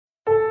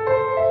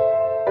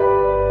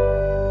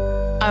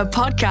A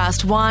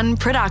Podcast One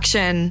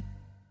production.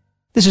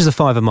 This is The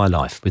Five of My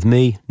Life with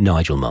me,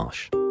 Nigel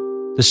Marsh.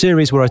 The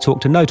series where I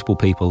talk to notable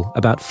people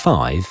about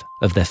 5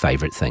 of their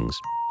favourite things.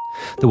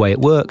 The way it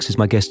works is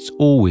my guests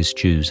always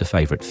choose a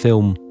favourite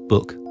film,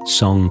 book,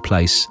 song,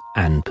 place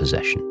and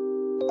possession.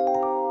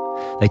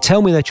 They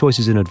tell me their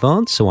choices in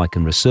advance so I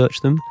can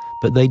research them,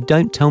 but they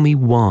don't tell me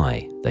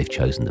why they've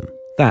chosen them.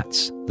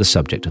 That's the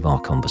subject of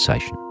our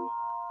conversation.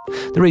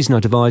 The reason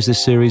I devised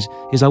this series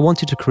is I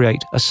wanted to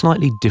create a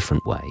slightly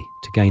different way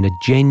to gain a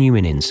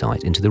genuine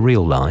insight into the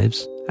real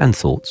lives and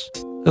thoughts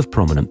of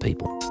prominent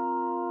people.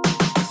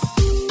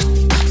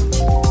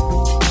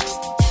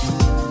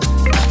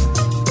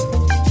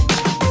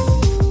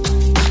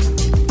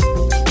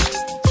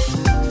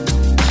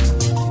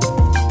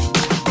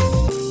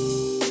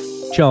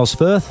 Charles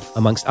Firth,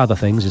 amongst other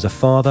things, is a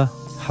father,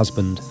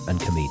 husband and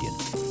comedian.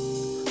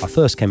 I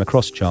first came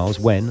across Charles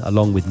when,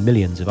 along with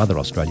millions of other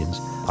Australians,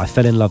 I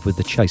fell in love with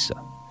The Chaser,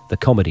 the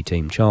comedy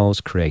team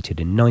Charles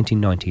created in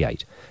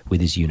 1998 with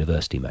his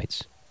university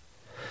mates.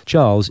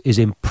 Charles is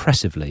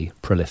impressively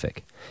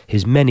prolific.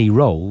 His many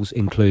roles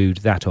include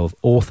that of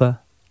author,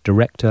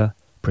 director,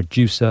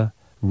 producer,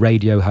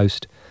 radio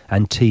host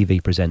and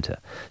TV presenter.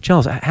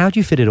 Charles, how do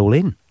you fit it all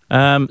in?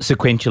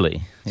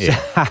 Sequentially,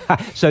 yeah.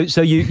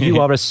 So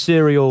you are a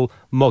serial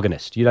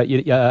mogonist. You don't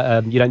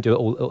do it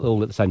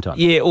all at the same time.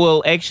 Yeah,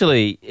 well,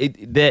 actually,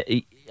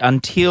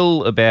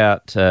 until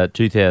about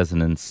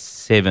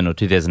 2007 or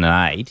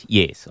 2008,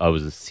 yes, I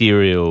was a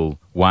serial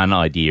one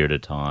idea at a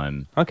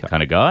time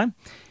kind of guy.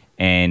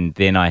 And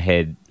then I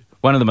had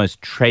one of the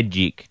most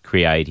tragic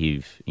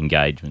creative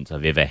engagements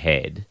I've ever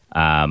had,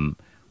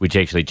 which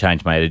actually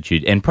changed my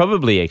attitude and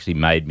probably actually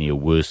made me a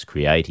worse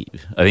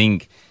creative. I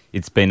think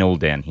it's been all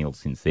downhill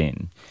since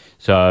then.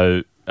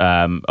 So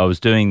I was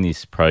doing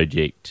this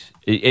project,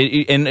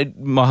 and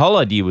my whole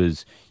idea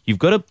was you've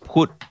got to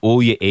put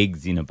all your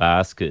eggs in a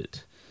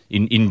basket,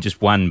 in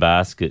just one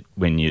basket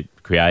when you're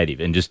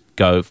creative, and just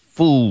go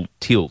full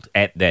tilt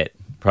at that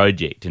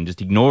project and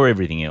just ignore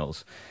everything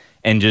else,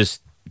 and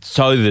just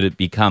so that it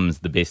becomes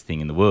the best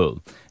thing in the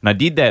world. And I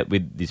did that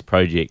with this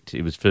project.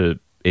 It was for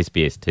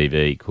SBS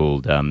TV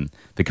called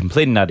The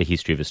Complete and Utter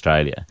History of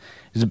Australia.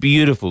 It was a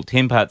beautiful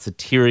 10-part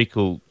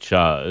satirical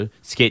show,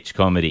 sketch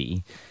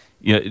comedy,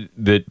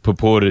 that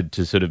purported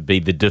to sort of be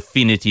the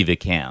definitive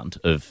account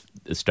of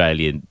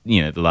Australia,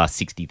 the last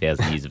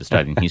 60,000 years of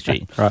Australian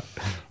history. Right.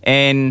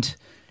 And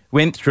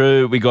went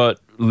through, we got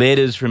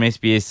letters from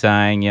SBS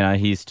saying,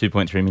 here's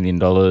 $2.3 million,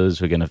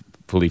 we're going to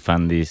fully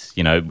fund this,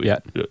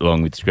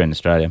 along with Screen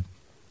Australia.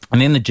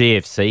 And then the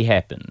GFC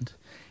happened,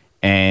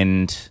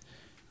 and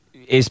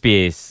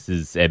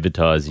SBS's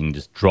advertising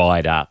just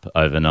dried up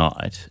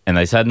overnight, and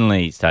they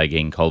suddenly started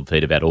getting cold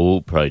feet about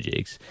all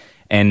projects,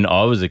 and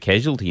I was a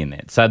casualty in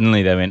that.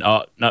 Suddenly they went,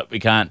 oh, no, we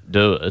can't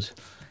do it,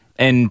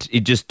 and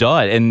it just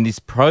died. And this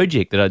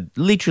project that I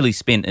literally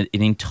spent an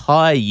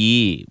entire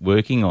year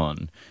working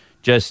on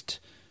just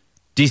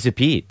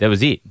disappeared. That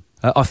was it.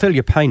 I feel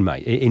your pain,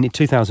 mate. In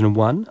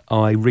 2001,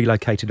 I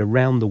relocated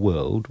around the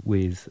world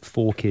with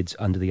 4 kids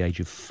under the age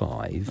of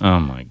 5 oh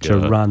my God.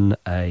 to run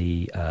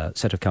a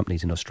set of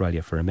companies in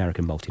Australia for an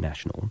American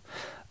multinational.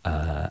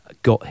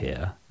 Got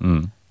here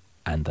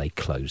and they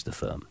closed the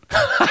firm.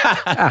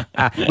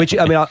 Which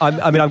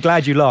I'm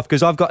glad you laugh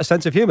because I've got a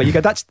sense of humour. You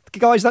go,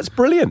 that's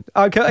brilliant.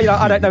 Okay,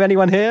 I don't know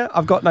anyone here.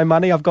 I've got no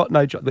money. I've got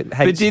no job.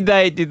 But did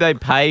they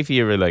pay for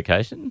your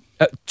relocation?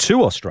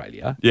 To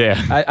Australia.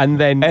 Yeah. And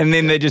then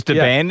they just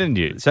abandoned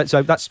you.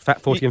 So that's Fat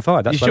 40 and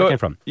 5. That's where it came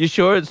from. You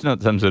sure it's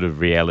not some sort of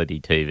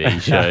reality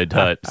TV show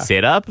type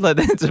setup? Like,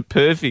 that's a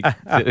perfect...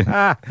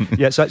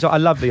 Yeah, so I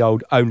love the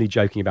old only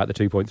joking about the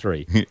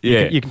 2.3.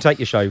 Yeah. You can take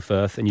your show,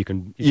 Firth, and you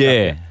can...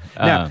 Yeah.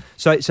 Now,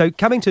 so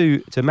coming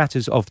to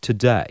matters of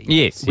today,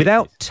 yes,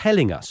 without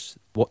telling us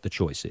what the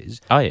choice is,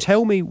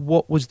 tell me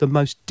what was the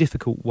most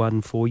difficult one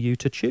for you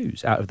to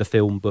choose out of the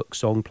film, book,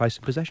 song, place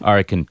and possession? I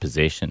reckon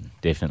possession.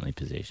 Definitely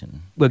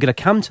possession. We're going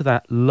to come to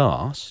that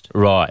last.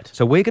 Right.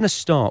 So we're going to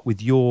start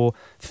with your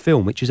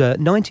film, which is a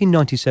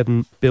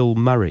 1997 Bill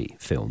Murray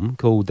film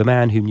called The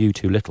Man Who Knew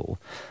Too Little.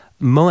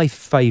 My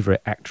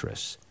favourite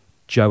actress,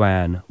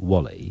 Joanne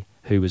Whalley,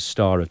 who was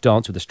star of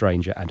Dance with a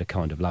Stranger and A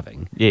Kind of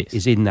Loving,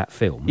 is in that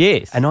film.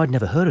 Yes. And I'd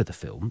never heard of the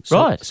film.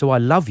 Right. So I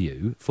love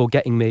you for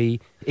getting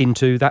me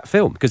into that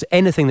film, because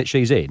anything that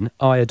she's in,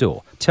 I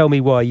adore. Tell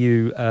me why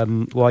you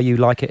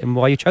like it and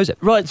why you chose it.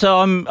 Right, so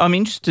I'm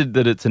interested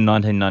that it's a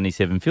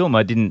 1997 film.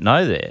 I didn't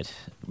know that.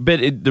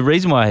 But the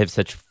reason why I have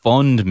such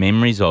fond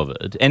memories of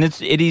it, and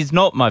it is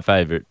not my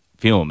favourite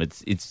film,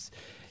 it's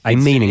a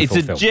meaningful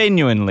film. It's a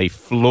genuinely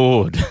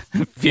flawed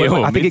film.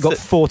 Well, I think it got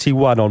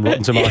 41 on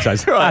Rotten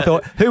Tomatoes. Yeah, right. I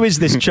thought, who is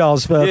this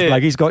Charles Firth? Yeah.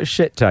 Like, he's got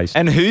shit taste.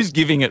 And who's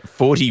giving it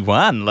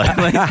 41? Like,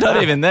 it's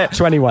not even that.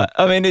 21.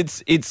 I mean,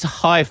 it's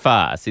high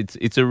farce.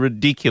 It's a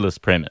ridiculous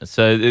premise.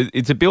 So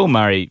it's a Bill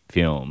Murray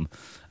film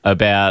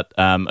about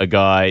a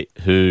guy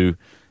who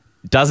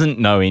doesn't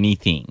know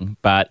anything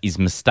but is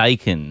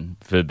mistaken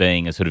for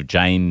being a sort of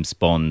James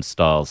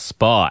Bond-style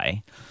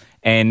spy.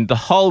 And the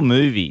whole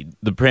movie,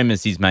 the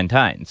premise is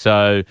maintained.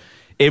 So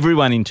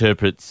everyone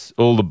interprets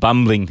all the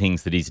bumbling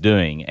things that he's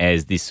doing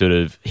as this sort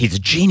of, he's a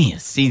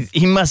genius.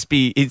 He must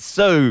be, it's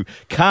so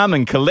calm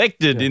and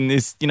collected in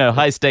this,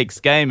 high-stakes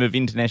game of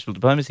international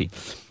diplomacy.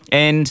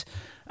 And,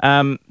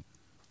 but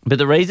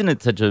the reason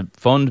it's such a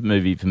fond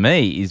movie for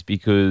me is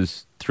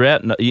because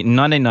in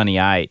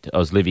 1998, I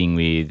was living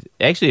with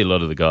actually a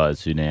lot of the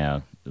guys who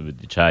now, with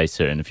the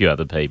Chaser and a few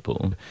other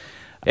people.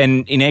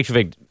 And in actual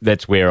fact,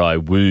 that's where I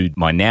wooed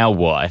my now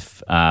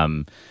wife.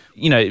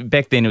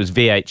 Back then it was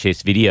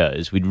VHS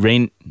videos. We'd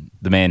rent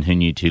The Man Who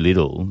Knew Too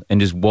Little and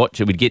just watch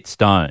it. We'd get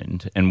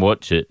stoned and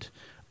watch it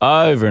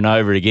over and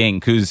over again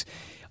because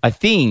I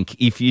think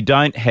if you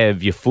don't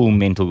have your full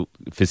mental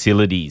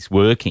facilities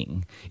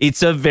working,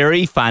 it's a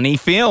very funny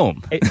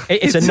film.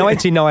 It's a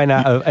 99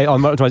 out of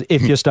on Rotten Tomatoes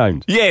if you're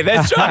stoned. Yeah,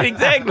 that's right,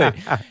 exactly.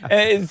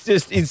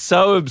 It's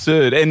so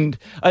absurd. And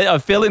I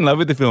fell in love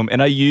with the film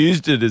and I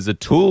used it as a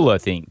tool, I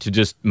think, to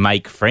just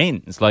make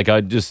friends. Like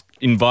I'd just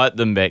invite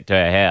them back to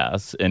our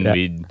house and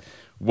we'd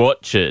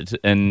watch it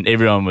and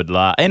everyone would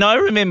laugh. And I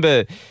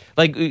remember,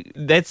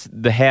 that's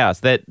the house,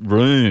 that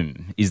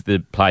room is the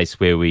place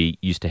where we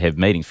used to have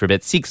meetings. For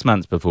about 6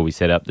 months before we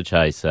set up the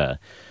Chaser,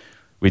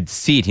 we'd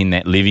sit in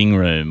that living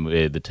room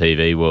where the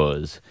TV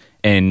was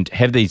and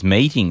have these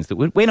meetings that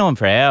went on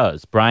for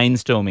hours,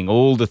 brainstorming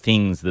all the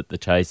things that the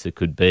Chaser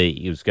could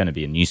be. It was going to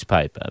be a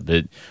newspaper,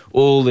 but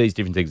all these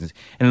different things.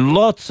 And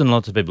lots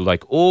of people,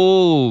 like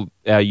all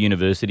our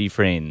university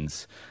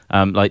friends,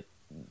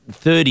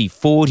 30,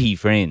 40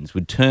 friends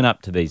would turn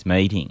up to these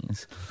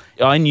meetings.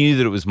 I knew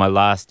that it was my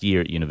last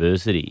year at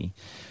university.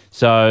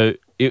 So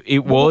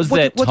it was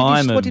that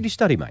time. What did you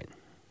study, mate?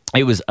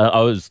 It was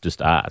I was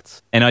just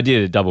arts, and I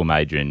did a double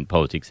major in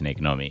politics and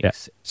economics.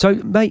 Yeah. So,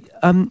 mate,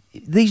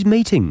 these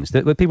meetings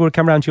where people would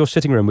come around to your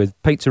sitting room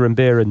with pizza and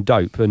beer and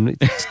dope, and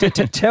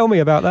tell me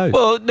about those.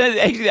 Well, no,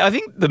 actually, I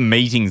think the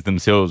meetings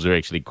themselves are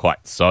actually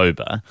quite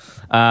sober,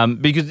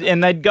 and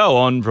they'd go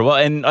on for a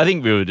while. And I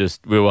think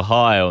we were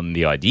high on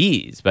the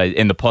ideas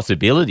and the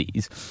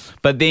possibilities,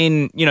 but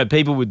then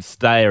people would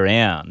stay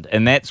around,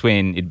 and that's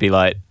when it'd be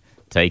like,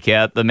 take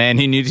out The Man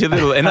Who Knew Too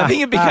Little. And I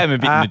think it became a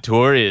bit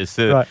notorious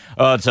that, right.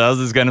 Oh, Charles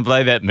is going to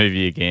play that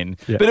movie again.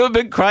 Yeah.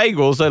 But Craig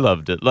also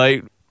loved it.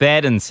 Like,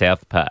 that and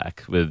South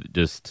Park were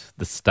just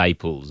the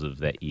staples of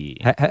that year.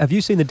 Have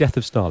you seen The Death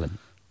of Stalin?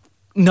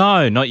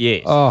 No, not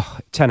yet. Oh,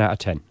 10 out of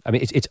 10. I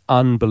mean, it's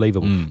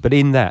unbelievable. But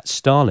in that,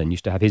 Stalin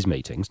used to have his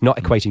meetings, not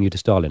equating you to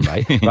Stalin,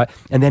 mate, right?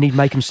 And then he'd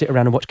make them sit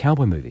around and watch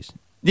cowboy movies.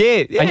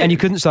 Yeah. And you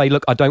couldn't say,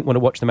 look, I don't want to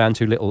watch The Man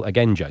Too Little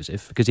again,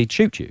 Joseph, because he'd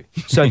shoot you.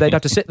 So they'd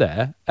have to sit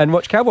there and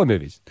watch cowboy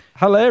movies.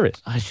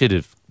 Hilarious. I should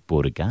have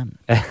bought a gun.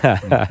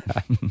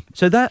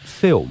 So that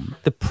film,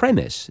 the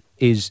premise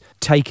is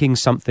taking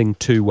something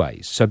two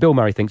ways. So Bill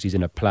Murray thinks he's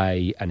in a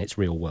play and it's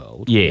real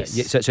world. Yes.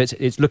 So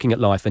it's looking at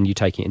life and you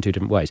taking it in two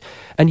different ways.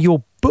 And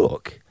your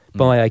book,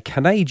 by a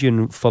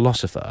Canadian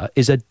philosopher,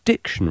 is a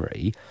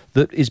dictionary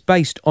that is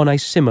based on a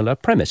similar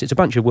premise. It's a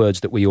bunch of words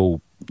that we all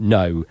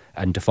know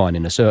and define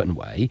in a certain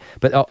way,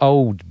 but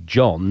old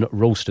John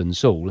Ralston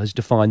Saul has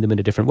defined them in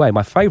a different way.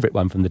 My favourite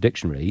one from the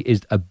dictionary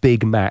is a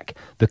Big Mac,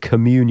 the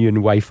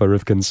communion wafer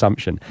of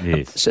consumption.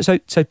 Yes.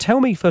 So tell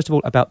me, first of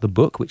all, about the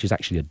book, which is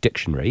actually a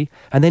dictionary,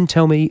 and then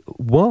tell me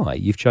why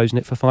you've chosen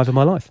it for 5 of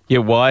My Life. Yeah,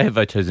 why have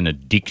I chosen a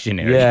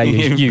dictionary? Yeah,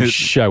 you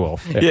show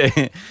off.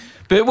 Yeah.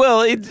 But,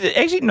 well, it's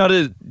actually not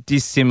a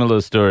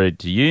dissimilar story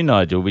to you,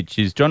 Nigel, which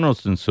is John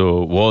Ralston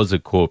Saul was a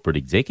corporate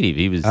executive.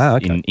 He was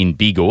in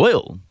big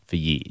oil for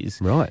years.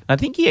 Right. I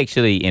think he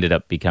actually ended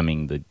up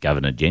becoming the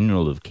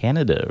Governor-General of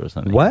Canada or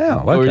something.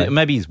 Wow, okay. Or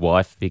maybe his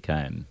wife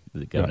became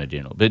the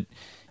Governor-General.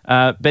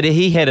 But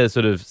he had a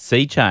sort of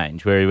sea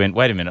change where he went,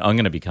 wait a minute, I'm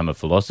going to become a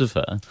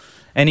philosopher.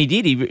 And he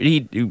did. He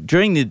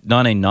during the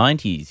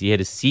 1990s, he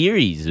had a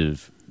series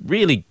of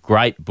really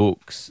great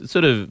books,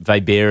 sort of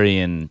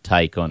Weberian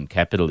take on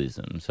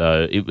capitalism.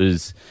 So it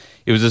was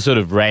a sort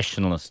of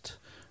rationalist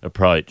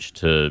approach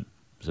to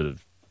sort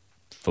of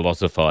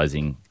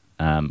philosophizing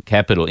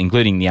capital,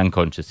 including The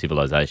Unconscious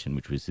Civilization,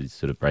 which was his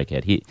sort of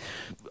breakout hit.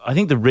 I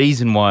think the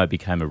reason why I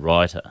became a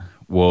writer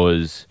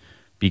was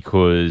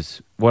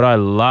because what I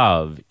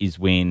love is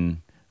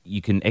when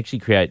you can actually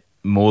create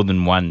more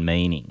than one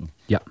meaning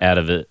out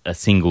of a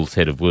single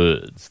set of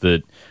words,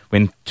 that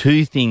when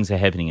two things are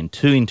happening and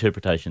two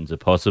interpretations are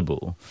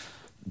possible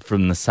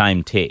from the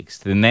same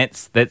text, then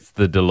that's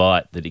the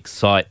delight that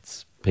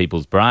excites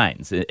people's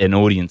brains, an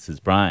audience's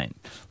brain.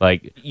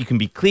 Like, you can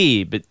be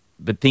clear,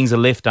 but things are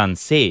left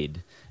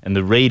unsaid and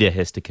the reader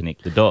has to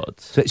connect the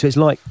dots. So it's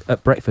like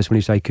at breakfast when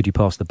you say, could you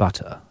pass the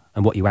butter?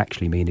 And what you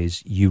actually mean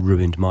is, you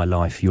ruined my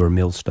life, you're a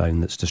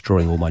millstone that's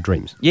destroying all my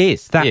dreams.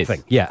 Yes. That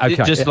thing. Yeah,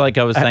 okay. Just like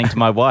I was saying to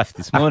my wife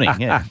this morning,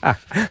 yeah.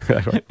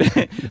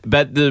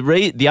 But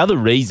the other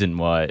reason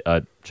why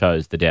I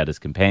chose The Doubter's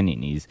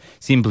Companion is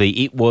simply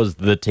it was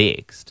the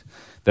text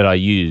that I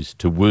used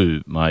to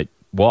woo my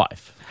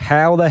wife.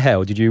 How the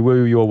hell did you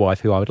woo your wife,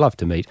 who I would love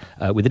to meet,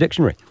 with a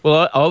dictionary?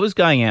 Well, I was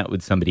going out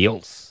with somebody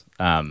else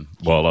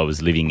while I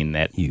was living in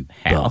that you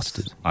house.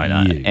 Bastard. I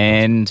know.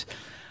 And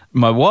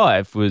my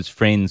wife was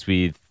friends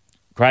with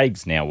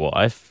Craig's now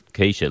wife,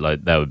 Keisha,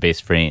 like they were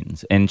best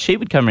friends, and she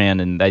would come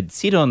around and they'd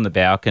sit on the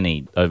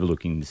balcony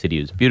overlooking the city.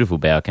 It was a beautiful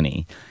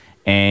balcony,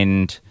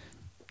 and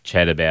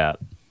chat about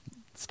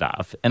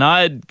stuff. And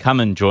I'd come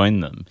and join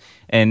them.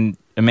 And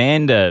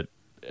Amanda,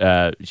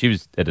 she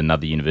was at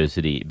another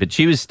university, but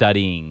she was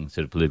studying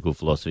sort of political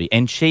philosophy,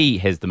 and she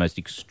has the most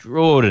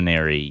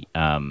extraordinary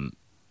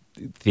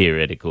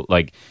theoretical,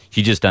 like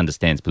she just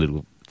understands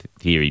political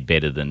theory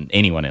better than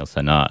anyone else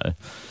I know.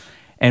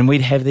 And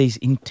we'd have these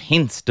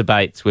intense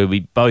debates where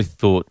we both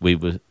thought we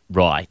were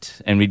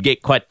right, and we'd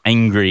get quite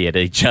angry at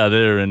each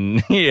other,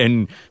 and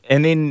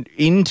then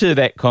into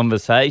that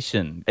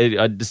conversation,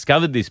 I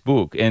discovered this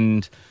book,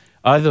 and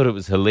I thought it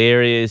was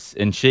hilarious,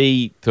 and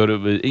she thought it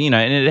was, and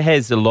it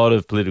has a lot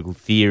of political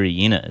theory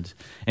in it,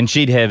 and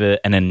she'd have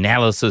an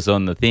analysis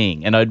on the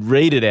thing, and I'd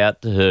read it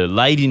out to her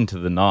late into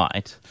the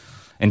night,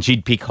 and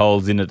she'd pick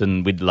holes in it,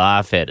 and we'd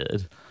laugh at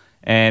it.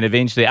 And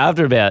eventually,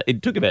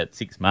 it took about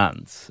 6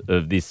 months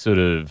of this sort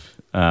of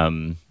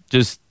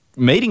just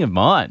meeting of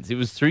minds. It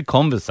was through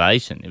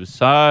conversation. It was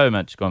so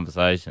much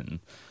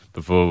conversation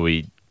before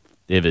we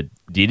ever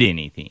did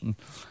anything.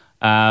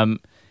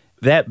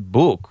 That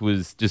book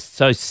was just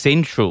so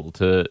central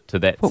to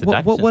that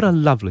seduction. What a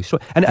lovely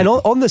story. And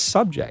on the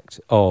subject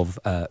of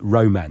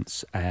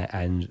romance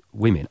and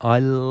women, I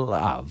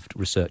loved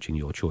researching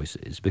your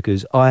choices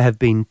because I have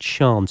been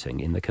chanting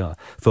in the car,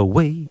 for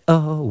we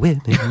are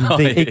women,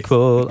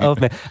 equal of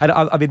men. And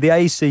I mean, the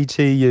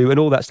ACTU and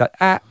all that stuff,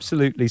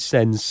 absolutely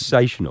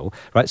sensational,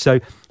 right?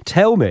 So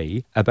tell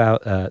me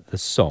about the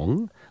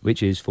song,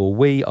 which is for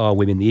We Are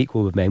Women, the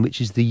Equal of Men, which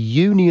is the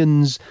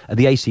unions,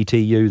 the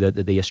ACTU,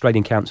 the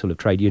Australian Council of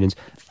Trade Unions,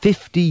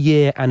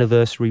 50-year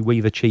anniversary,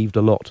 We've Achieved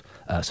a Lot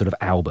sort of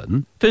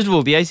album. First of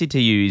all, the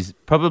ACTU is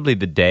probably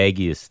the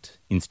daggiest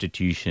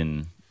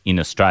institution in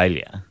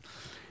Australia.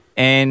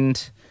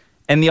 And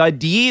the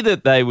idea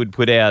that they would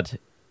put out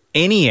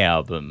any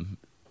album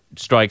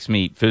strikes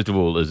me, first of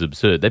all, as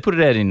absurd. They put it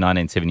out in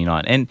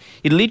 1979, and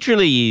it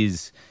literally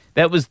is...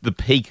 That was the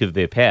peak of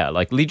their power.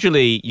 Like,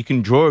 literally, you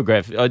can draw a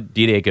graph. I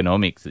did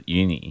economics at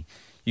uni.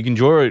 You can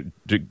draw a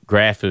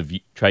graph of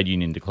trade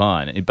union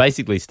decline. It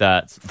basically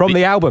starts... From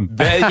the album.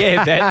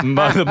 The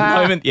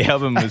moment the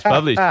album was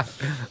published.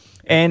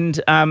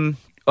 And I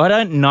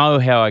don't know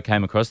how I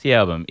came across the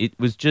album. It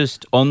was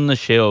just on the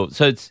shelf.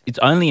 So it's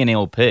only an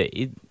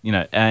LP,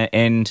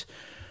 and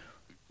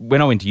when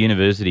I went to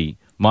university...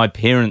 My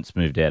parents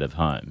moved out of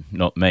home,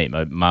 not me.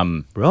 My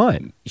mum,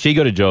 right? She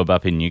got a job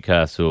up in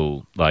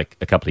Newcastle like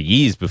a couple of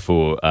years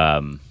before I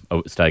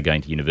started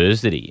going to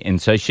university,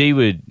 and so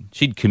she'd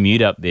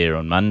commute up there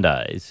on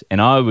Mondays,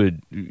 and I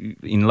would,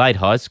 in late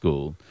high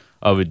school,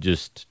 I would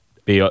just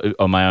be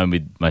on my own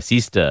with my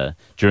sister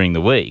during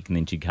the week, and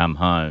then she'd come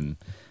home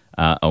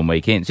on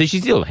weekends. So she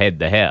still had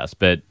the house,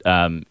 but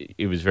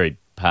it was very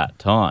part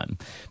time.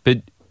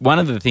 But one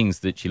of the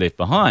things that she left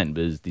behind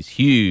was this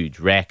huge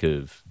rack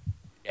of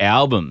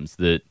albums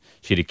that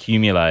she'd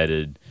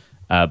accumulated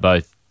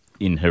both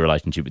in her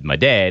relationship with my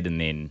dad and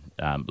then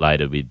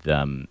later with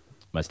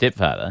my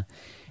stepfather.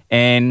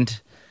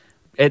 And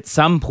at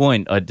some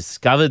point I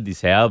discovered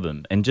this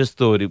album and just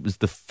thought it was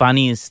the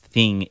funniest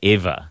thing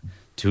ever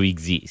to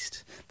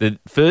exist.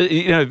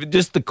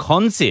 Just the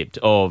concept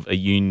of a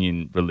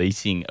union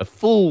releasing a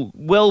full,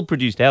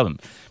 well-produced album.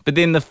 But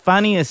then the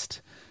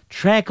funniest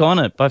track on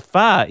it by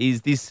far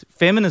is this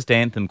feminist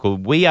anthem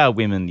called We Are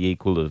Women, the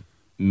Equal of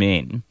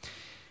Men,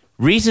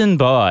 written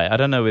by, I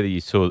don't know whether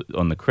you saw it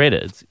on the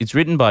credits, it's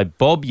written by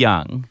Bob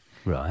Young,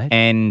 right,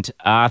 and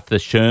Arthur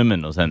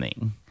Sherman or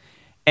something.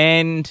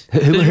 And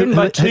it's written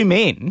by two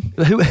men.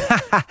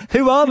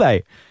 Who are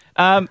they?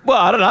 Well,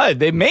 I don't know.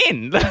 They're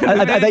men.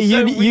 Are they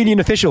union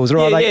officials? Or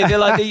are they?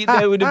 Yeah,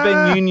 they would have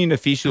been union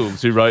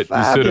officials who wrote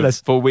this sort of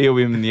For We Are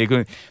Women, the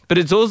Equal. But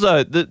it's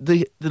also,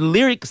 the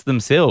lyrics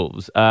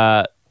themselves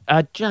are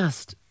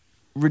just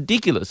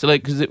ridiculous.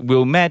 Like, because it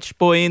will match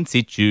boy in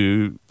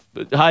situ,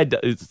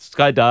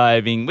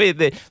 skydiving,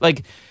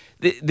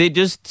 they're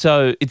just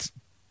so, it's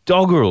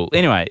doggerel.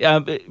 Anyway,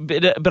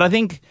 but I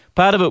think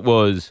part of it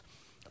was,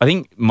 I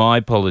think my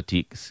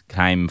politics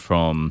came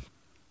from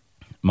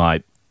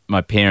my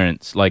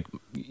parents. Like,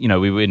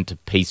 we went to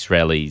peace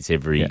rallies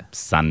every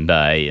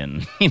Sunday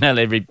and,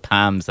 every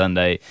Palm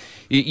Sunday.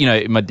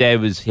 My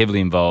dad was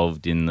heavily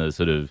involved in the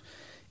sort of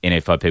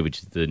NFIP, which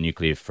is the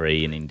Nuclear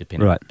Free and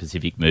Independent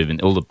Pacific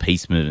movement, all the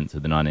peace movements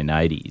of the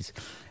 1980s.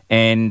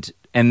 And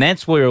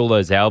that's where all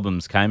those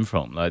albums came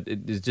from. Like,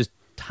 there's just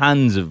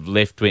tons of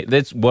left-wing.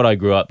 That's what I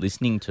grew up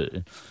listening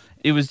to.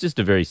 It was just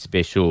a very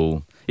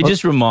special... It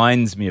just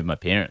reminds me of my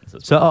parents.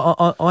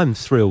 So I'm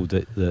thrilled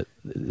that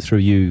through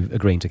you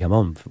agreeing to come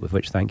on, with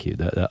which thank you,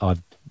 that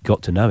I've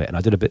got to know it. And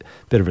I did a bit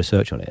of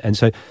research on it. And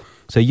so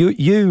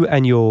you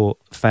and your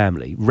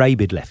family,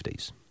 rabid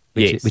lefties,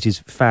 which is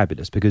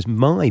fabulous, because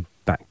my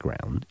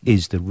background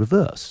is the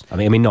reverse.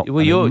 I mean, not...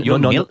 Well,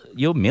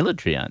 you're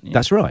military, aren't you?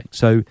 That's right.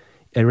 So...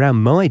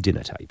 around my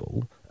dinner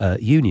table,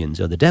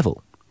 unions are the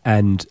devil.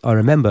 And I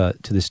remember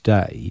to this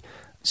day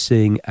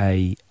seeing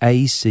a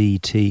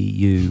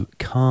ACTU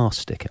car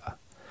sticker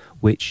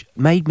which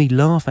made me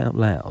laugh out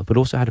loud, but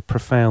also had a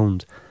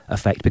profound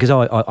effect, because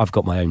I've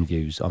got my own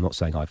views. I'm not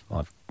saying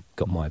I've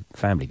got my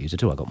family views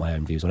at all. I've got my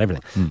own views on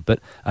everything. But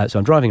so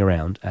I'm driving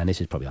around, and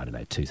this is probably,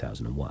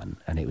 2001,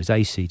 and it was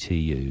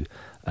ACTU,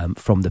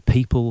 from the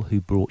people who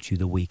brought you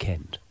the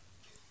weekend.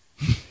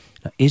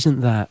 Now,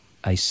 isn't that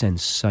a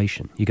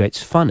sensation? You go,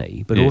 it's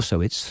funny, but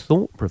also it's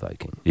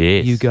thought-provoking.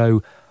 Yes. You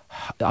go,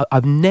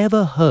 I've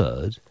never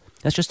heard,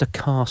 that's just a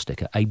car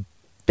sticker, a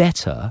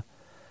better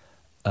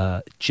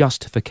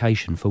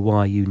justification for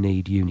why you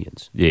need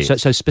unions. Yes.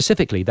 So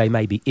specifically, they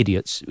may be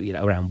idiots,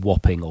 around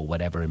whopping or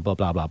whatever and blah,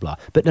 blah, blah, blah.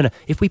 But no,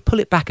 if we pull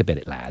it back a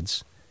bit,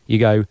 lads, you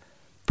go,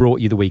 brought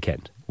you the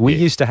weekend. We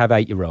used to have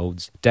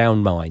 8-year-olds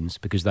down mines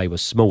because they were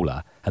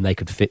smaller and they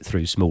could fit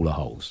through smaller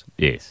holes.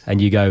 Yes. And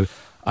you go,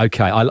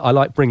 okay, I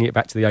like bringing it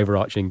back to the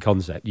overarching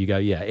concept. You go,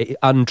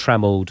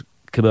 untrammeled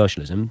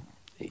commercialism,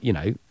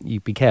 you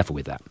be careful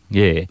with that.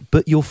 Yeah.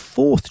 But your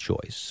fourth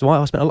choice, so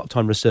I spent a lot of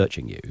time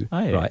researching you,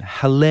 right?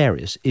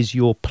 Hilarious, is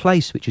your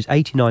place, which is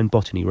 89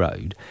 Botany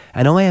Road,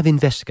 and I have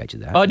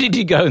investigated that. Oh, did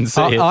you go and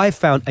see it? I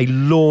found a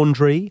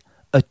laundry,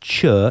 a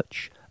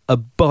church, a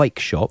bike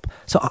shop.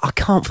 So I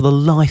can't for the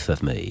life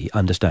of me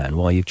understand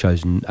why you've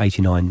chosen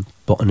 89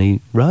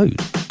 Botany Road.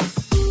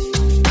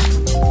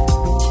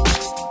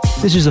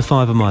 This is The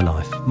Five of My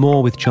Life.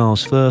 More with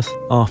Charles Firth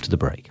after the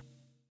break.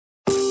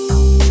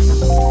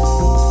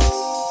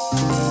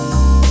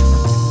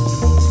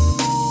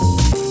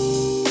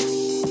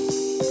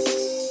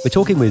 We're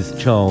talking with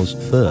Charles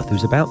Firth,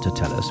 who's about to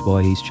tell us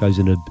why he's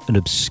chosen an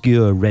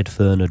obscure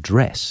Redfern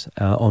address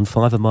on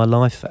Five of My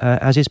Life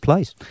as his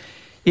place.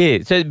 Yeah,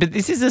 but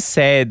this is a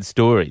sad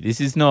story.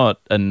 This is not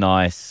a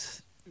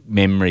nice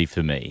memory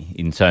for me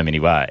in so many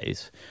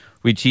ways,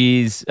 which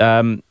is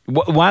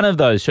one of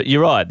those.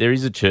 You're right, there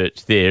is a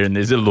church there and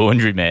there's a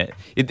laundromat.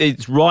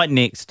 It's right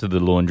next to the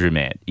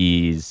laundromat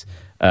is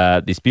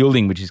this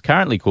building, which is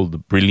currently called the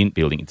Brilliant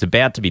Building. It's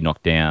about to be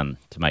knocked down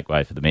to make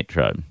way for the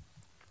Metro.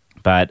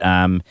 But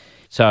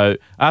so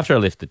after I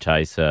left the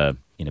Chaser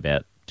in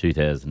about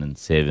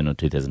 2007 or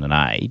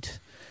 2008,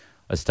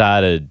 I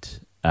started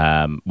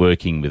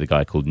working with a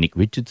guy called Nick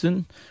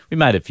Richardson. We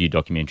made a few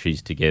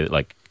documentaries together,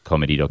 like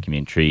comedy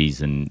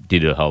documentaries, and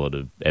did a whole lot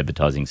of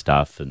advertising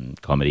stuff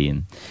and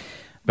comedy.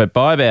 But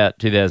by about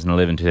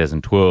 2011,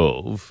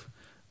 2012,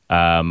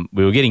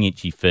 we were getting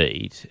itchy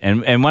feet.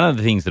 And one of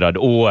the things that I'd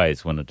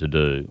always wanted to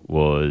do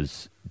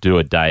was do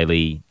a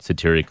daily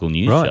satirical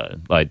news show,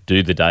 like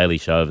do the Daily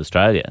Show of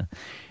Australia.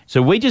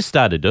 So we just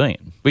started doing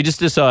it. We just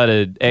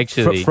decided,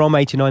 actually... From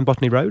 89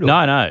 Botany Road? Or?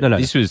 No.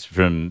 This was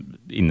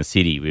in the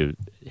city. We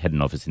had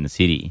an office in the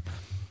city.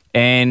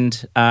 And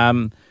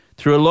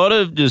through a lot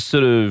of just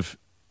sort of,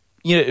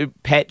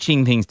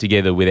 patching things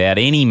together without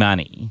any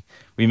money,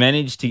 we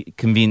managed to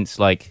convince,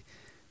 like,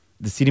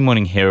 the Sydney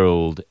Morning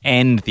Herald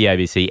and the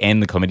ABC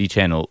and the Comedy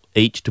Channel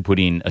each to put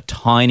in a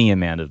tiny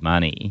amount of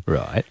money.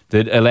 Right.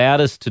 That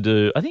allowed us to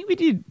do, I think we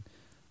did,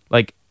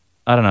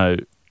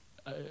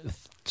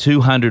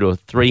 200 or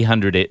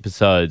 300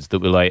 episodes that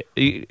were like,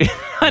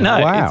 I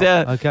know. Wow.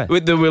 Okay.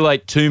 That were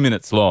like 2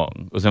 minutes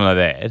long or something like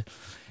that.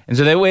 And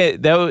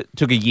so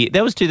took a year.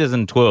 That was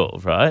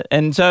 2012, right?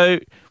 And so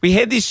we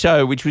had this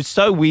show, which was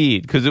so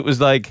weird because it was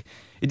like,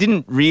 it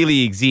didn't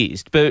really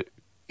exist. But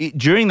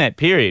during that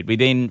period, we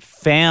then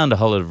found a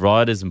whole lot of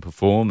writers and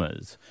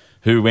performers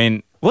who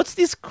went, what's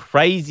this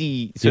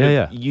crazy sort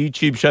of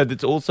YouTube show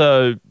that's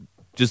also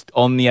just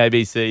on the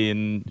ABC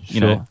and,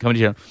 Comedy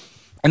Channel?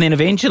 And then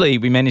eventually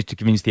we managed to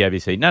convince the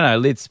ABC, no,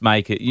 let's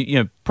make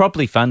it,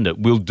 properly fund it.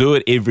 We'll do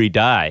it every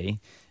day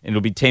and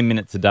it'll be 10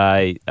 minutes a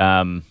day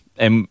and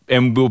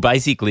we'll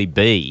basically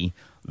be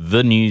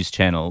the news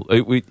channel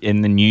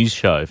and the news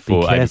show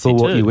for ABC2. Be careful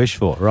what you wish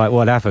for. Right,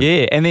 what happened?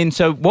 Yeah, and then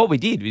so what we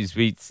did is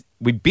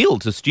we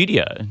built a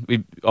studio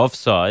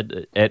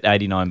offside at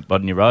 89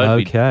 Botany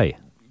Road. Okay.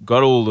 We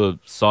got all the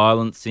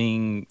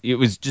silencing. It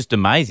was just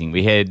amazing.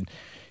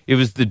 It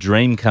was the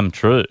dream come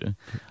true.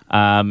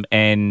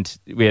 And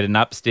we had an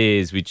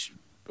upstairs which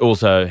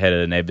also had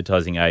an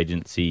advertising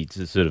agency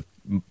to sort of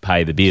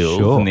pay the bills.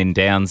 Sure. And then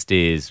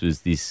downstairs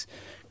was this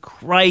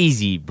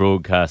crazy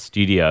broadcast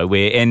studio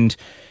where and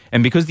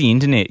because the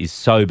internet is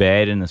so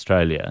bad in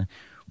Australia,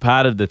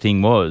 part of the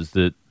thing was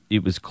that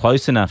it was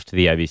close enough to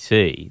the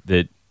ABC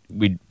that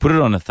we'd put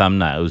it on a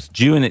thumbnail. It was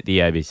due in at the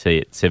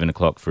ABC at 7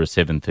 o'clock for a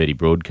 7:30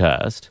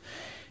 broadcast.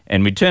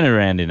 And we'd turn it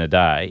around in a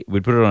day.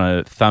 We'd put it on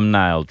a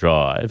thumbnail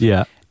drive.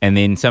 Yeah. And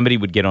then somebody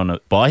would get on a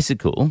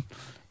bicycle.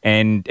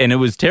 And it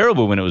was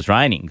terrible when it was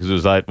raining because it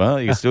was like,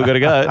 well, you still got to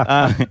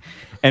go.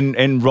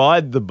 And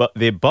ride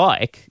their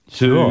bike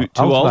to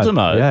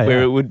Ultimo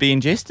where it would be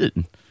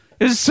ingested.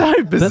 It was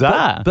so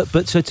bizarre.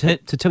 But so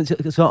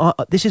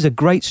this is a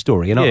great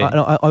story, and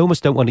I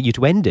almost don't want you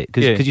to end it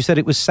because you said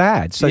it was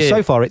sad.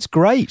 So far it's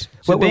great.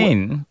 So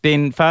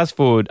then fast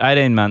forward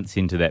 18 months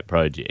into that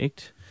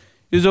project,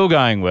 it was all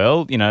going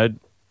well,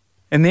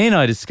 and then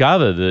I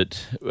discovered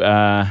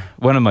that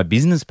one of my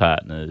business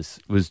partners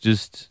was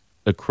just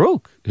a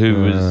crook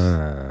who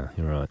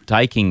was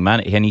taking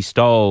money, and he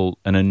stole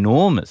an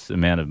enormous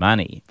amount of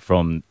money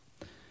from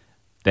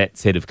that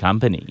set of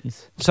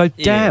companies. So,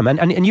 damn. Yeah.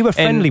 And you were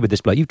friendly with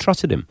this bloke. You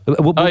trusted him.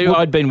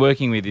 I'd been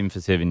working with him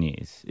for 7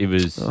 years. It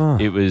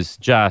was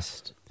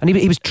just... And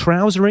he was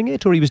trousering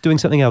it, or he was doing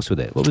something else with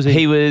it? What was he?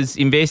 He was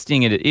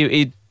investing in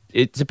it.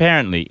 It's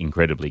apparently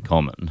incredibly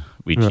common,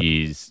 which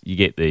is you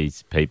get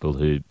these people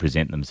who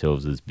present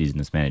themselves as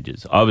business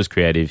managers. I was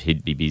creative,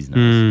 he'd be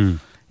business.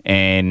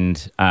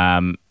 And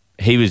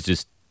he was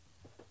just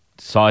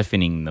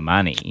siphoning the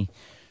money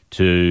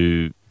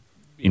to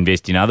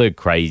invest in other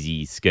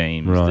crazy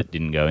schemes that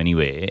didn't go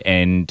anywhere,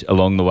 and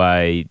along the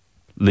way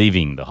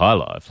leaving the high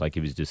life. Like,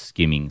 he was just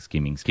skimming.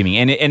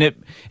 And it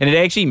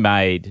actually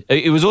made...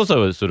 It was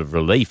also a sort of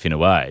relief in a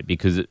way,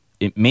 because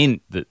it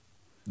meant that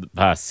the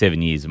past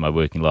 7 years of my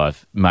working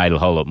life made a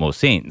whole lot more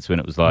sense, when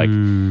it was like,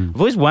 I've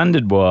always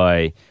wondered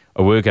why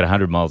I work at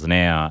 100 miles an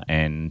hour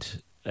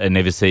and I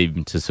never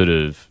seem to sort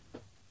of,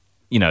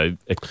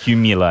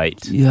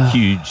 accumulate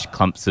huge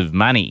clumps of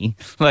money.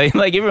 Like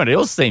everyone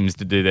else seems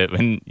to do that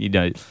when,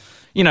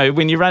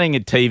 when you're running a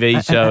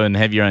TV show and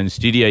have your own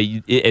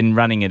studio and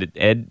running an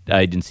ad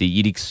agency,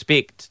 you'd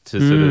expect to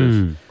sort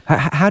of...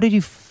 How did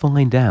you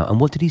find out? And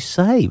what did he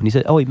say when he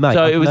said, mate,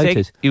 so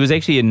it was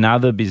actually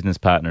another business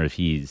partner of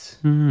his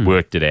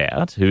worked it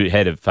out, who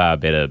had a far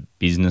better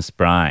business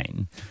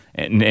brain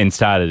and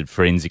started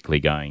forensically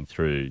going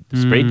through the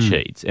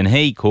spreadsheets. And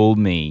he called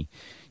me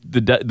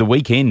the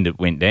weekend it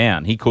went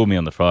down. He called me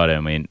on the Friday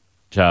and went,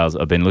 Charles,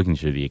 I've been looking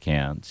through the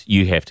accounts.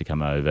 You have to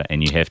come over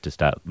and you have to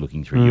start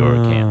looking through your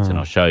accounts, and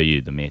I'll show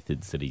you the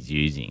methods that he's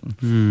using.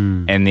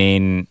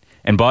 And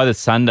by the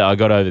Sunday, I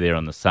got over there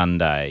on the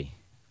Sunday,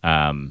 he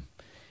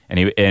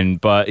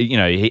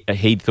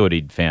thought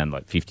he'd found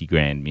like 50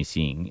 grand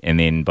missing, and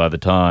then by the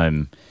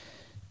time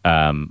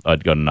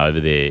I'd gotten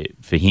over there,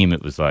 for him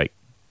it was like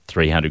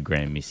 300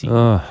 grand missing.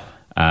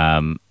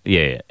 And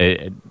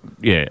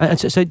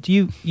so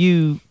do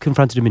you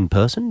confronted him in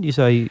person? You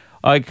say...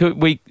 Let's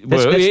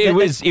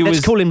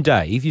call him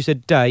Dave. You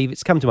said, Dave,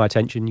 it's come to my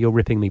attention, you're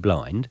ripping me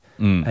blind.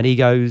 And he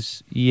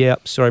goes,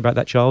 yep, sorry about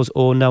that, Charles,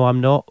 or no, I'm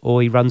not,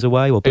 or he runs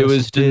away, or... It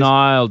was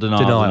denial.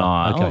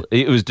 Okay.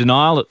 It was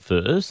denial at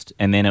first,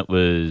 and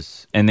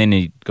then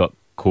he got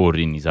caught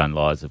in his own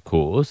lies, of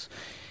course.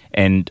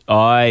 And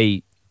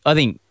I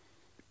think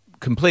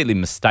completely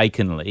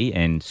mistakenly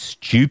and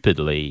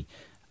stupidly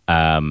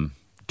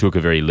took a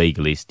very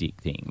legalistic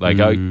thing. Like,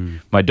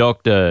 my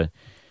doctor...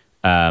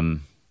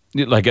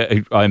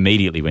 I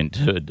immediately went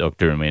to a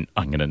doctor and went,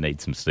 I'm going to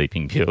need some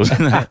sleeping pills.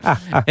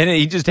 And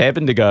he just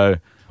happened to go,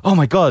 oh,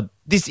 my God,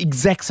 this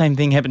exact same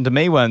thing happened to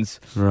me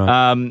once.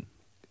 Right.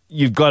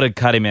 You've got to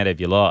cut him out of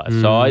your life.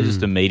 So I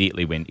just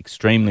immediately went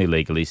extremely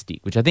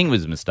legalistic, which I think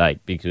was a mistake,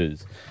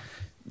 because,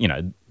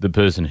 the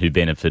person who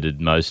benefited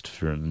most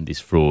from this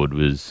fraud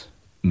was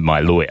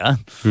my lawyer.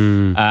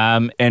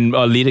 And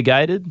I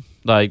litigated.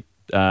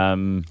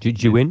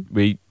 Did you win?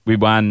 We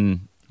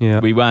won... Yeah.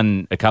 We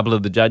won a couple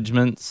of the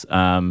judgments,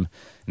 and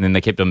then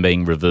they kept on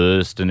being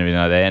reversed and everything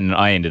like that, and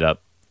I ended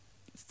up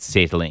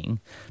settling.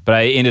 But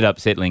I ended up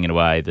settling in a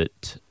way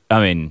that,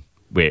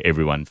 where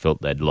everyone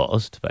felt they'd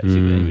lost,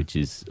 basically, which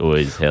is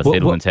always how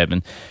settlements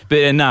happen. But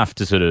enough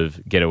to sort of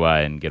get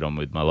away and get on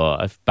with my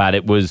life. But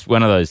it was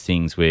one of those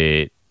things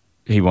where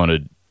he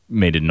wanted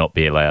me to not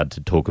be allowed to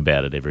talk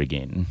about it ever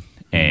again.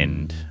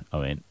 And I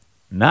went,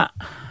 nah,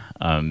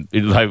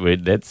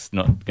 that's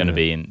not going to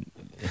be in...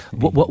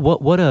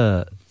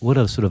 What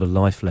a sort of a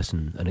life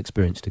lesson and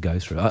experience to go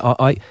through.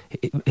 I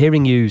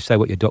hearing you say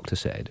what your doctor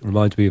said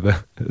reminds me of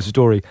a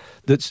story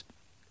that's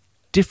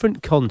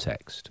different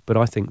context, but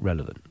I think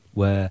relevant,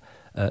 where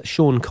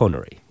Sean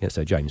Connery,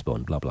 so James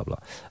Bond, blah, blah, blah,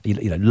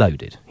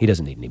 loaded. He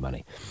doesn't need any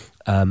money.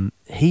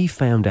 He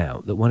found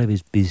out that one of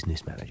his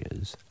business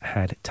managers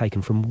had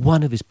taken from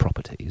one of his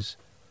properties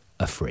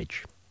a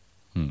fridge.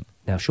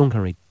 Now, Sean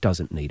Connery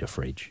doesn't need a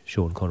fridge.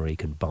 Sean Connery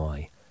can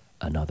buy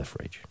another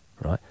fridge,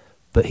 right?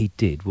 But he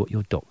did what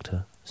your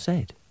doctor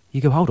said.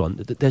 You go, hold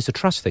on, there's a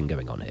trust thing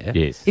going on here.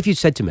 Yes. If you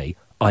said to me,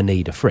 I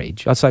need a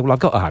fridge, I'd say, well, I've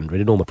got 100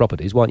 in all my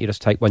properties, why don't you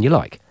just take one you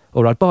like?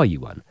 Or I'd buy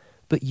you one.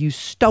 But you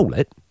stole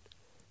it,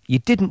 you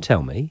didn't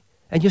tell me,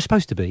 and you're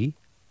supposed to be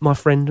my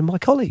friend and my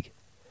colleague.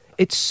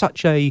 It's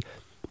such a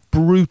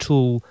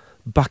brutal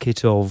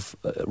bucket of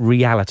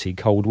reality,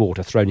 cold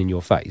water thrown in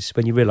your face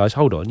when you realise,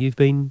 hold on, you've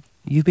been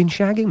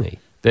shagging me.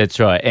 That's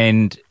right.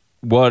 And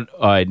what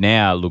I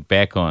now look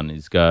back on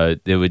is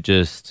there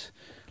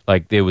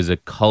was a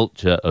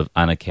culture of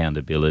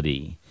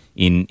unaccountability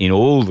in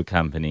all the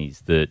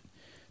companies that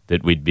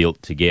we'd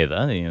built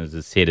together. It was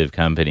a set of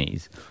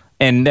companies.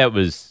 And that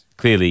was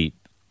clearly,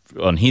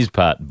 on his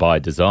part, by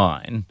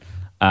design.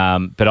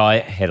 But I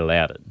had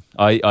allowed it.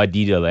 I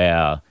did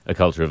allow a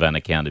culture of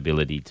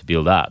unaccountability to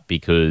build up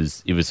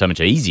because it was so much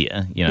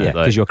easier.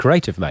 Because you're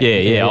creative, mate.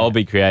 Yeah, I'll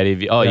be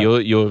creative. Oh, yeah.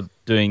 You're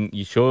doing...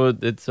 You sure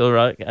that's all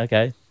right?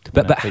 Okay.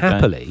 But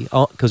happily,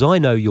 because I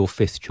know your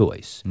fifth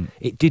choice,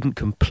 it didn't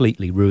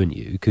completely ruin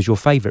you because your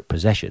favourite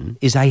possession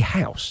is a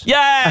house.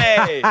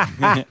 Yay!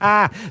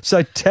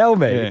 So tell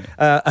me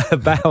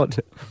about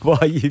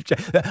why you've...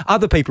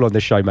 Other people on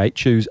this show, mate,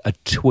 choose a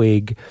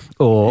twig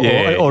or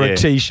a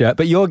T-shirt,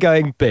 but you're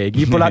going big.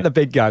 You pull out the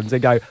big guns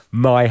and go,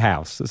 my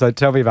house. So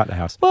tell me about the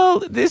house. Well,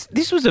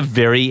 this was a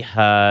very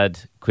hard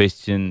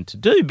question to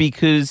do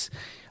because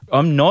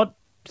I'm not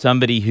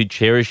somebody who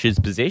cherishes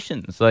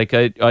possessions. Like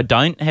I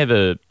don't have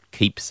a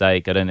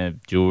keepsake, I don't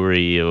have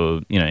jewelry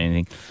or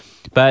anything.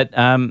 But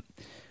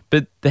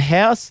the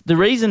house, the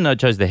reason I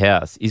chose the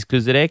house is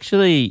because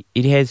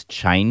it has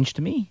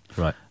changed me.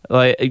 Right.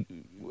 Like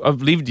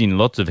I've lived in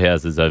lots of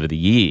houses over the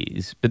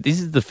years, but this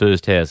is the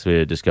first house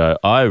where I just go,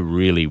 I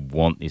really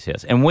want this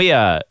house. And we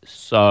are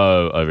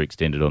so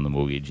overextended on the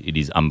mortgage. It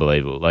is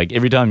unbelievable. Like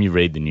every time you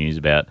read the news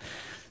about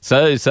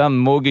some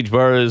mortgage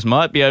borrowers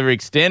might be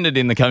overextended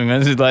in the coming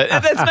months. It's like,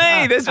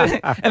 that's me.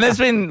 And that's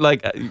been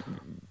like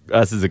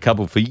us as a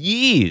couple for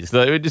years.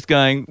 Like we're just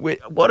going,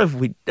 what have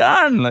we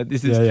done? Like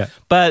this is. Yeah.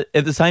 But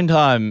at the same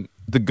time,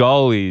 the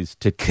goal is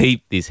to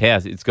keep this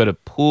house. It's got to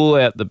pull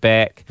out the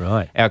back.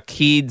 Right. Our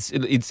kids.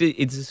 It's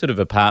a sort of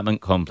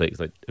apartment complex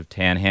like of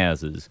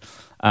townhouses.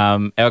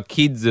 Our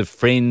kids are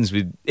friends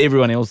with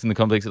everyone else in the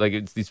complex. Like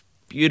it's this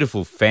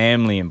beautiful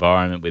family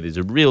environment where there's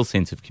a real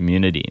sense of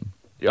community.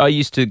 I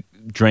used to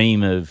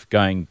dream of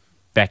going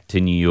back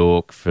to New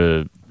York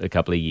for a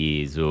couple of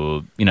years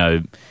or,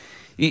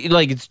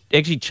 it's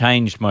actually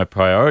changed my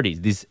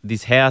priorities.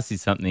 This house is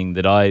something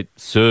that I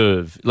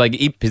serve, like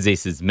it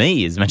possesses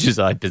me as much as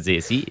I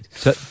possess it.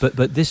 So,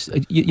 but this,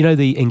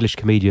 the English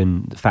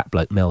comedian, the fat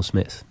bloke Mel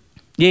Smith?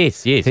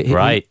 Yes,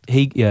 great.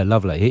 He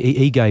lovely.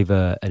 He gave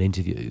an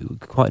interview,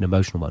 quite an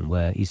emotional one,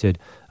 where he said,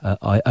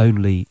 I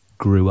only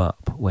grew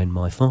up when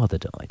my father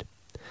died.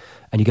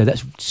 And you go,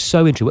 that's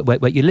so interesting.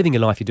 Where you're living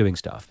your life, you're doing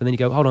stuff. And then you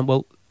go, hold on,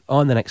 well,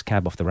 I'm the next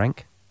cab off the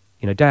rank.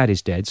 Dad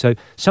is dead. So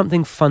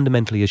something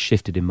fundamentally has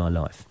shifted in my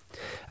life.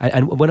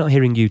 And when I'm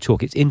hearing you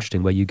talk, it's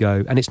interesting where you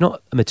go, and it's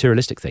not a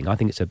materialistic thing. I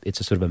think it's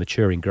a sort of a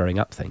maturing, growing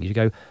up thing. You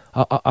go,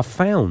 I've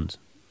found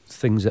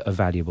things that are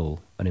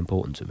valuable and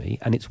important to me,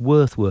 and it's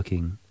worth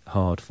working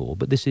hard for,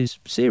 but this is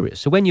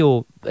serious. So when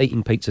you're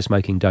eating pizza,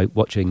 smoking dope,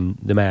 watching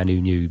The Man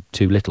Who Knew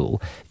Too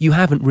Little, you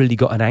haven't really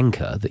got an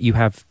anchor that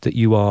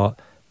you are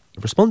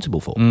responsible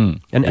for.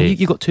 And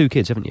you've got 2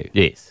 kids, haven't you?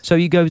 Yes. So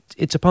you go,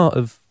 it's a part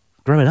of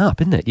growing up,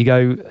 isn't it? You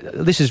go,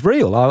 this is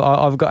real.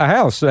 I've got a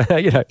house.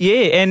 Yeah,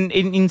 and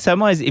in some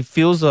ways it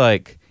feels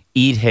like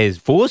it has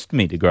forced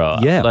me to grow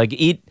up. Yeah. Like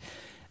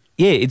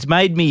it's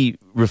made me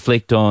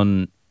reflect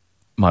on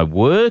my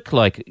work.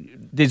 Like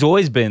there's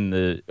always been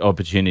the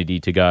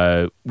opportunity to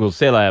go, we'll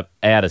sell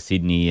out of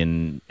Sydney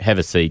and have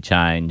a sea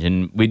change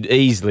and we'd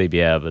easily be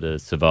able to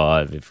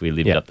survive if we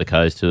lived up the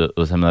coast or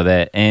something like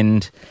that.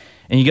 And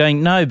you're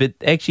going, no, but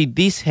actually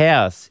this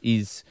house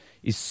is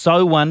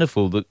so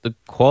wonderful. The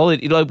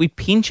quality, like we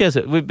pinch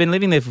ourselves. We've been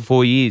living there for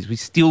 4 years. We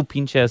still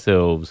pinch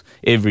ourselves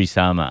every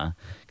summer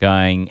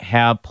going,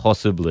 how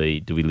possibly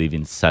do we live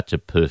in such a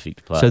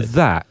perfect place? So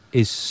that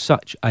is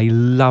such a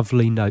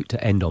lovely note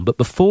to end on. But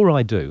before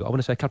I do, I want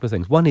to say a couple of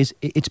things. One is,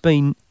 it's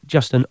been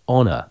just an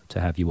honour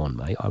to have you on,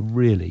 mate. I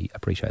really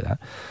appreciate that.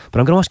 But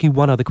I'm going to ask you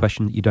one other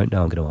question that you don't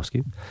know I'm going to ask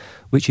you,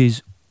 which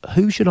is,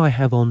 who should I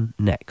have on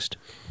next?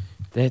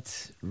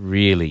 That's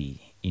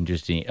really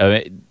interesting. I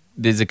mean,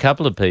 there's a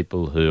couple of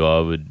people who I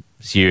would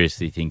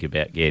seriously think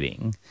about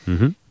getting.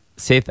 Mm-hmm.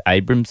 Seth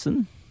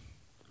Abramson.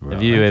 Right.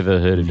 Have you ever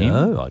heard of him?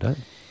 No, I don't.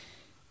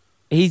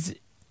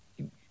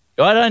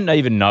 I don't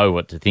even know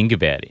what to think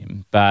about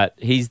him, but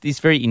he's this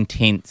very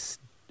intense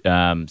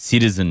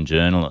citizen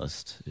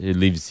journalist who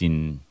lives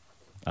in,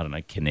 I don't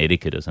know,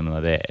 Connecticut or something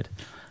like that,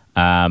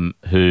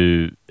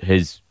 who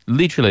has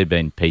literally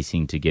been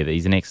piecing together,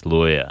 he's an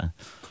ex-lawyer,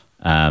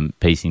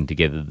 piecing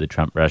together the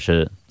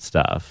Trump-Russia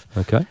stuff.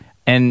 Okay.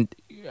 And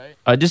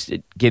I just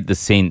get the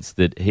sense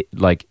that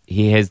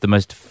he has the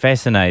most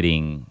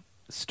fascinating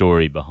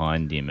story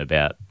behind him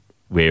about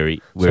where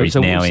he's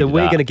now. So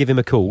we're going to give him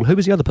a call. Who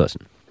was the other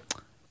person?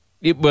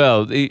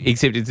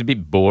 Except it's a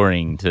bit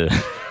boring to.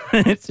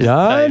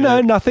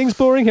 No, nothing's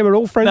boring here. We're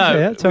all friends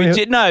here.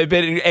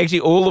 But actually,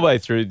 all the way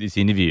through this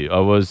interview, I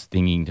was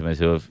thinking to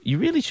myself, you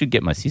really should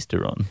get my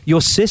sister on.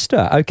 Your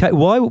sister? Okay.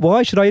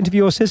 Why should I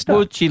interview your sister?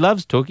 Well, she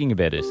loves talking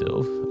about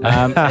herself.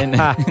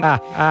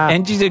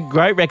 And she's a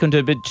great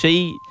raconteur, but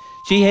she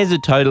has a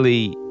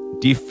totally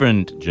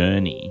different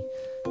journey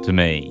to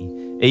me,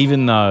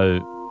 even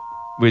though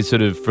we're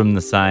sort of from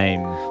the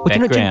same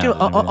background. Do you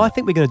know, I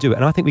think we're going to do it,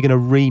 and I think we're going to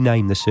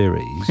rename the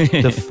series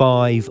The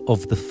 5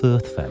 of the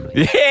Firth Family.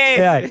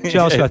 Yes! Yeah,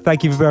 Charles Firth,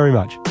 thank you very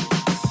much.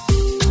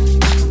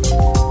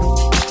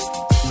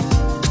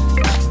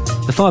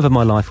 The 5 of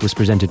My Life was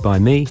presented by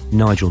me,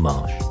 Nigel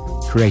Marsh,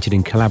 created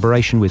in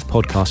collaboration with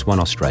Podcast One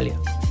Australia.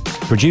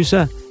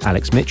 Producer,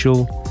 Alex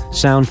Mitchell.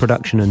 Sound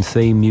production and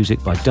theme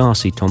music by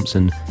Darcy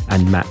Thompson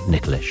and Matt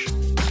Nicholish.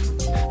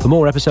 For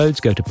more episodes,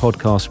 go to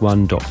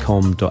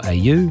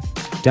podcastone.com.au,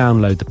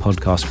 download the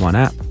Podcast One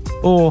app,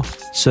 or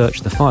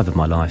search The 5 of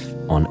My Life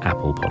on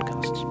Apple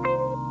Podcasts.